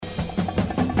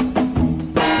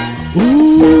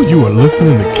Ooh, you are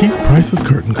listening to Keith Price's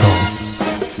Curtain Call.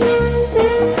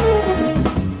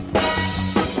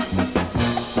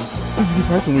 This is Keith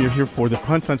Price, and we are here for the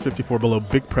Feinstein's 54 Below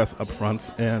Big Press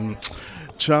Upfronts. And,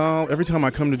 child, every time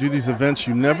I come to do these events,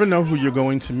 you never know who you're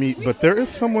going to meet. But there is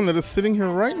someone that is sitting here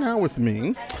right now with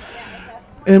me,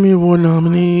 Emmy Award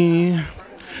nominee.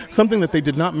 Something that they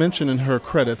did not mention in her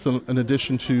credits, in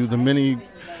addition to the many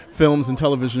films and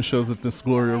television shows that this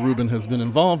Gloria Rubin has been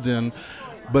involved in.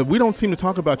 But we don't seem to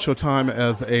talk about your time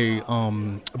as a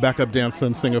backup dancer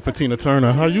and singer for Tina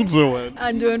Turner. How you doing?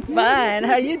 I'm doing fine.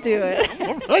 How you doing?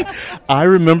 All right. I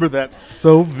remember that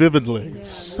so vividly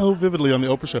on the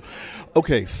Oprah show.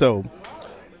 Okay, so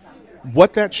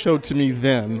what that showed to me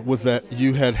then was that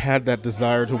you had that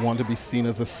desire to want to be seen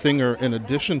as a singer in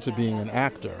addition to being an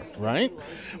actor, right?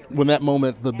 When that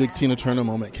moment, the big Tina Turner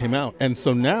moment came out. And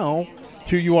so now,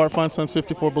 here you are, Feinstein's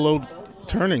 54 Below,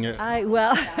 turning it.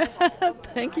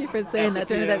 Thank you for saying that.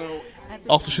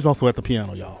 Also, she's also at the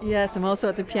piano, y'all. Yes, I'm also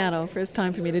at the piano. First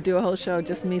time for me to do a whole show,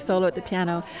 just me solo at the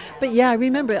piano. But yeah, I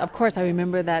remember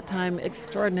that time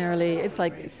extraordinarily. It's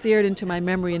like seared into my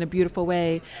memory in a beautiful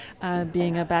way,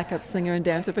 being a backup singer and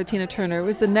dancer for Tina Turner. It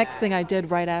was the next thing I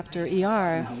did right after ER.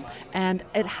 Mm-hmm. And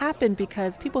it happened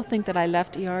because people think that I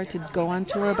left ER to go on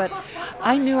tour, but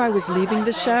I knew I was leaving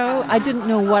the show. I didn't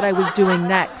know what I was doing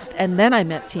next. And then I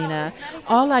met Tina.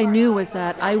 All I knew was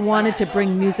that I wanted to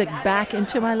bring music back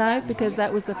into my life because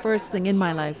that was the first thing in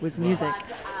my life was music.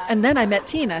 And then I met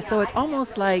Tina, so it's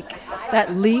almost like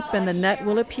that leap and the net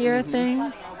will appear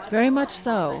thing, very much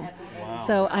so. Wow.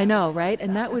 So I know, right?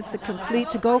 And that was the complete,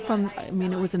 to go from, I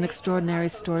mean, it was an extraordinary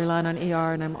storyline on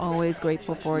ER, and I'm always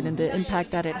grateful for it and the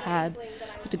impact that it had.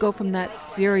 But to go from that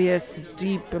serious,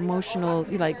 deep, emotional,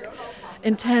 like,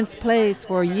 intense place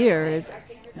for years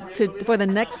for the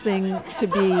next thing to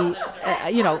be,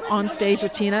 on stage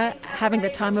with Tina, having the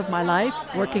time of my life,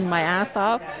 working my ass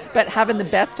off, but having the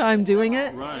best time doing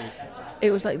it. Right.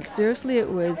 It was like, seriously, it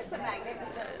was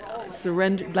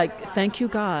surrender. Like, thank you,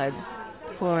 God,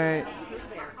 for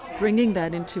bringing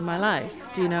that into my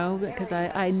life. Do you know? Because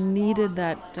I needed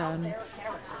that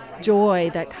joy,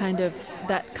 that kind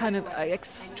of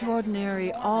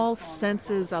extraordinary, all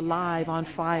senses alive, on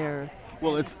fire.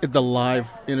 Well, it's the live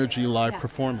energy, live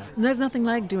performance. And there's nothing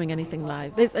like doing anything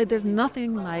live. There's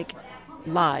nothing like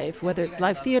live, whether it's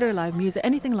live theater, live music,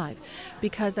 anything live.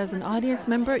 Because as an audience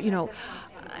member,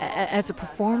 as a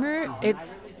performer,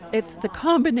 it's the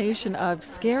combination of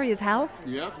scary as hell,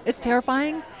 yes, it's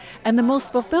terrifying, and the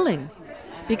most fulfilling.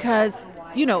 Because,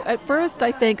 at first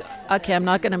I think, okay, I'm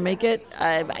not going to make it.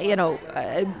 I'm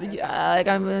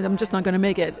just not going to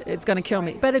make it. It's going to kill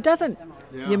me. But it doesn't.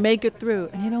 Yeah. You make it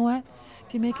through. And you know what?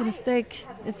 If you make a mistake,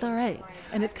 it's all right.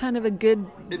 And it's kind of a good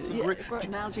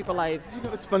analogy for life.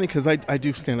 It's funny because I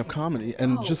do stand-up comedy,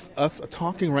 and just us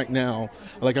talking right now,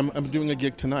 like I'm doing a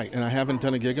gig tonight, and I haven't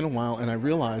done a gig in a while, and I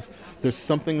realize there's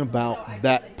something about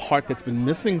that part that's been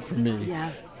missing for me.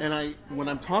 Yeah. And when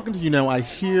I'm talking to you now, I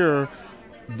hear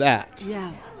that.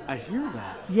 Yeah. I hear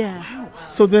that. Yeah. Wow.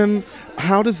 So then,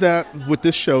 how does that, with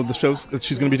this show, the shows that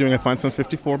she's going to be doing at Feinstein's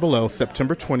 54 Below,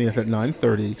 September 20th at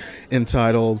 9:30,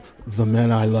 entitled The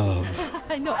Men I Love.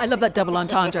 I know. I love that double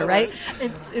entendre, right?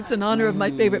 It's in honor of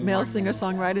my favorite male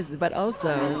singer-songwriters, but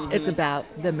also it's about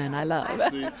the men I love.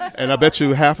 And I bet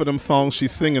you half of them songs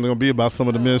she's singing are going to be about some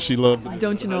of the men she loved.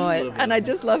 Don't you know it? And I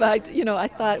just love how, I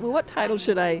thought, well, what title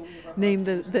should I name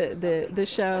the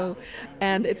show?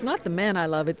 And it's not the men I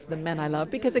love, it's the men I love,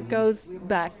 because it goes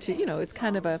back to, it's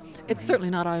kind of it's certainly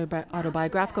not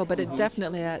autobiographical, but it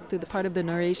definitely, through the part of the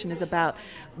narration, is about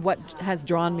what has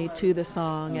drawn me to the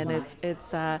song, and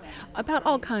it's about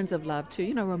all kinds of love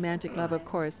too, romantic love, of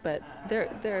course, but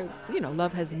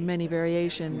love has many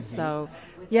variations, so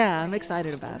yeah, I'm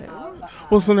excited about it.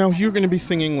 Well, so now you're going to be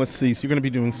singing, let's see, so you're going to be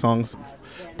doing songs,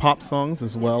 pop songs,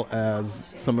 as well as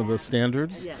some of the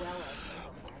standards. Yes.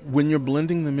 When you're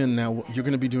blending them in now, you're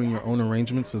going to be doing your own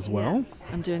arrangements as well? Yes,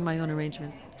 I'm doing my own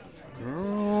arrangements.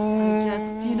 Girl.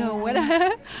 What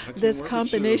this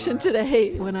combination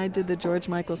today, when I did the George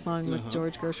Michael song with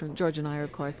George Gershwin, George and I,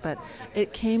 of course, but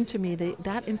it came to me,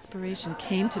 that inspiration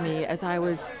came to me as I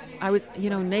was,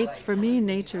 for me,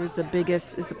 nature is a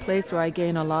place where I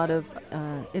gain a lot of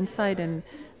insight and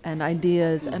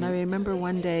ideas. And I remember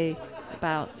one day,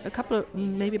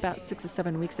 maybe about 6 or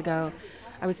 7 weeks ago,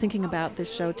 I was thinking about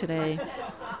this show today,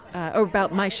 or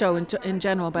about my show in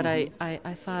general, but I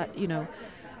thought,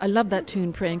 I love that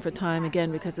tune, Praying for Time,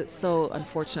 again, because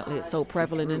unfortunately, it's so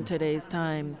prevalent in today's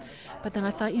time. But then I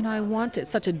thought, I want it.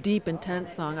 It's such a deep,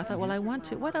 intense song. I thought, well, I want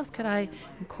to. What else could I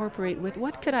incorporate with?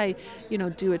 What could I,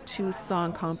 do a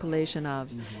 2-song compilation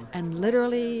of? And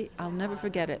literally, I'll never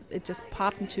forget it. It just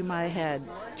popped into my head.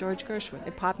 George Gershwin.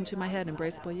 It popped into my head,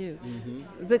 Embraceable You.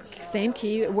 The same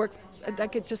key. It works.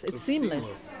 It's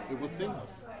seamless. It was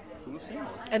seamless.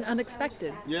 And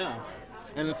unexpected. Yeah.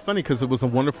 And it's funny because it was a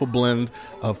wonderful blend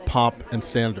of pop and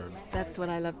standard. That's what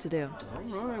I love to do.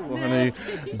 All right. Well, honey,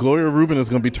 Gloria Rubin is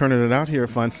going to be turning it out here at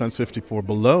Feinstein's 54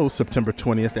 Below September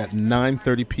 20th at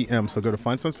 9:30 p.m. So go to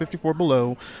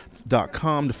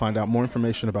feinsteins54below.com to find out more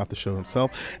information about the show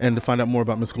itself and to find out more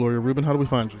about Miss Gloria Rubin. How do we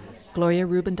find you?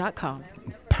 GloriaRubin.com.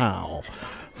 Pow.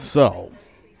 So,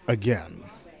 again,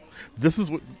 this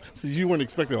is what, so you weren't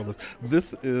expecting all this.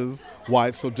 This is why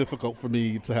it's so difficult for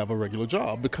me to have a regular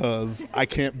job, because I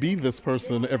can't be this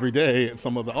person every day at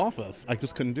some other office. I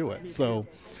just couldn't do it. So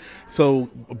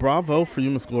bravo for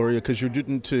you, Miss Gloria, because you're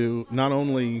getting to not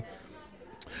only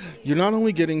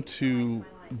getting to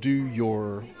do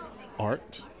your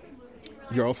art,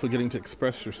 you're also getting to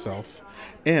express yourself.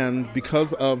 And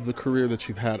because of the career that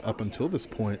you've had up until this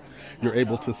point, you're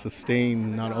able to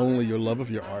sustain not only your love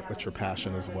of your art, but your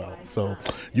passion as well. So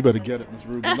you better get it, Ms.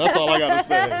 Rubin. That's all I got to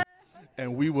say.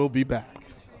 And we will be back.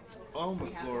 Oh,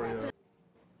 Miss Gloria.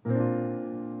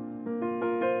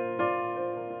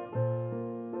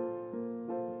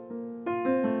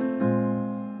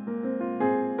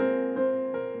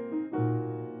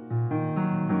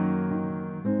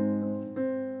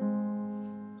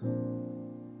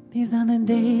 These are the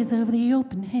days of the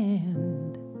open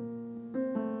hand.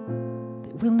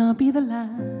 They will not be the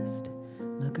last.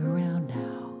 Look around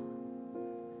now.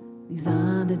 These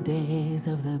are the days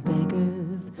of the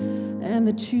beggars and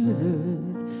the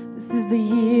choosers. This is the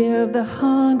year of the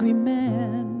hungry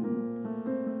man,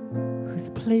 whose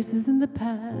place is in the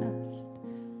past,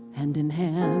 hand in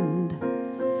hand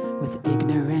with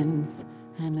ignorance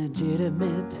and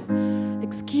legitimate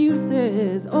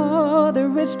excuses. Oh, the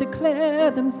rich declare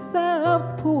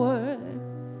themselves poor.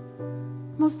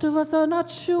 Most of us are not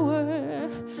sure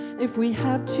if we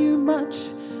have too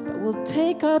much, but we'll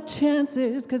take our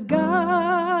chances, 'cause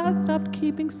God stopped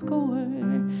keeping score.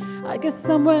 I guess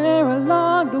somewhere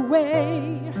along the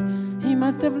way, He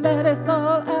must have let us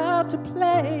all out to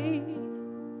play,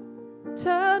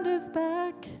 turned His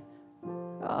back.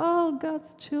 All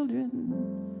God's children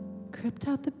crept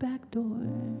out the back door.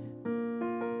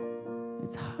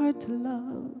 It's hard to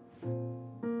love.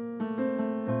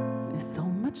 There's so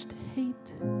much to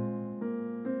hate.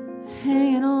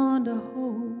 Hanging on to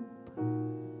hope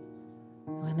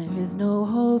when there is no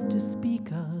hope to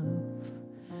speak of,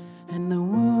 and the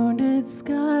wounded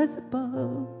skies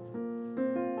above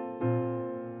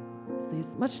say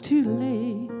it's much too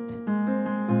late.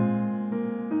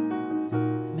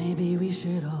 Maybe we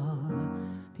should all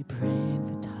be praying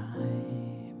for time.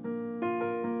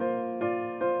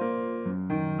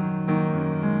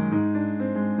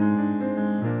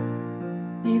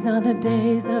 These are the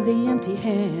days of the empty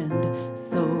hand,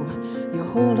 so you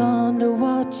hold on to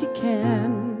what you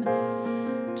can.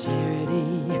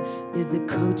 Charity is a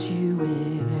coat you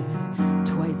wear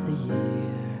twice a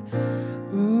year.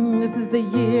 This is the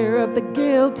year of the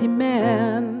guilty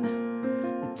man.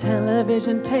 The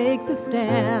television takes a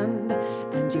stand,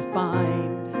 and you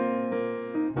find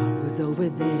what was over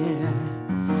there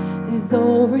is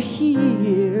over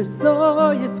here.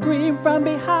 So you scream from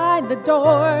behind the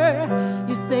door.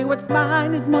 You say what's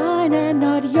mine is mine and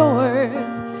not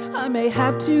yours. I may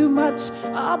have too much,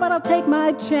 but I'll take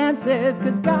my chances,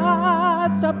 'cause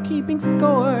God stopped keeping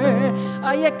score.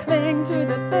 You cling to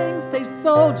the things they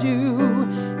sold you.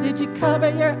 Did you cover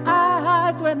your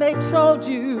eyes when they told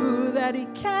you that He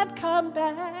can't come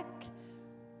back?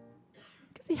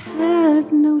 'Cause He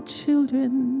has no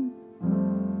children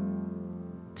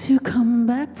to come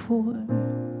back for.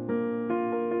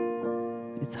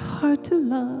 It's hard to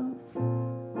love.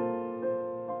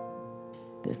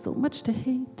 There's so much to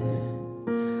hate.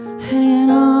 Hanging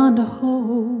on to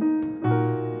hope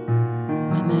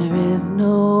when there is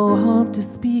no hope to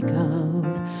speak of,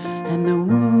 and the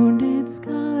wounded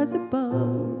skies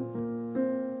above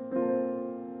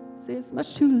say it's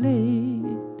much too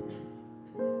late.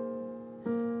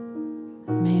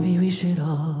 Maybe we should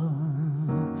all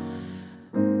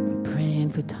be praying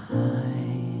for time.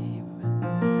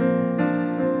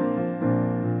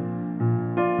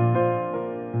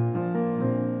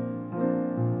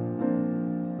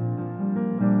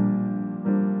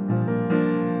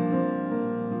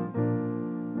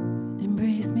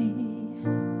 Embrace me,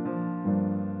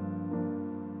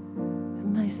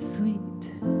 my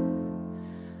sweet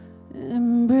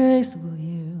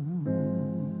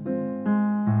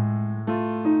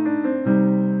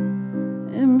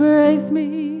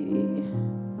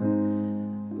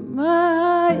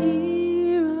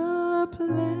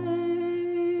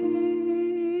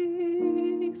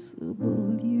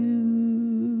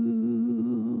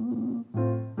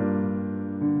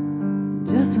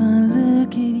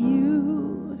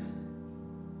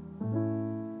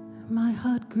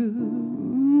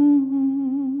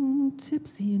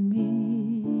tipsy in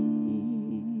me.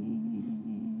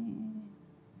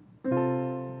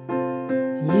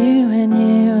 You and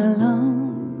you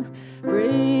alone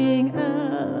bring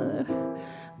out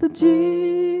the gypsy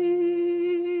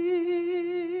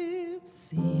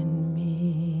in me.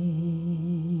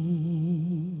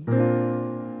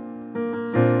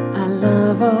 I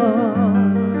love all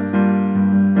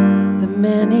the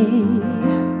many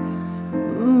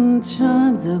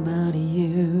charms about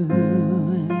you.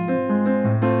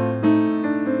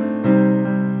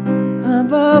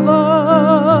 Above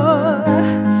all,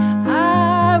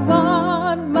 I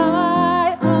want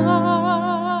my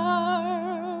arms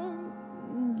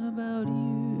about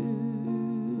you.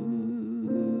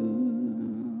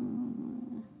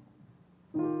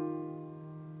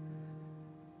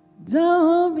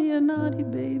 Don't be a naughty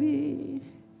baby.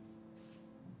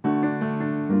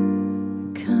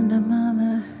 Come to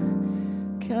mama,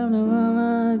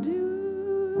 do.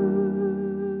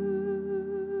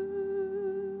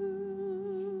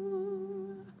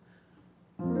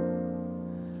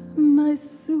 My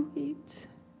sweet,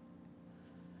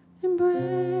 embraceable.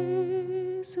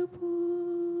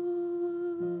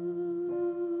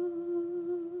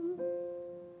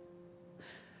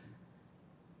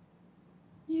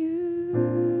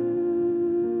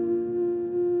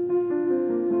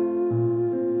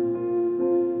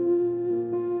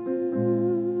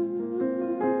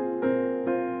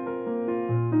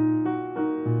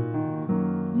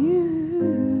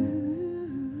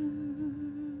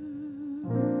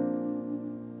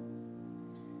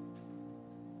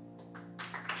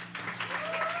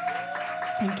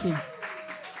 Thank you.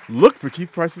 Look for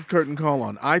Keith Price's Curtain Call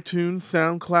on iTunes,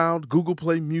 SoundCloud, Google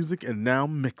Play Music, and now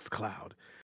Mixcloud.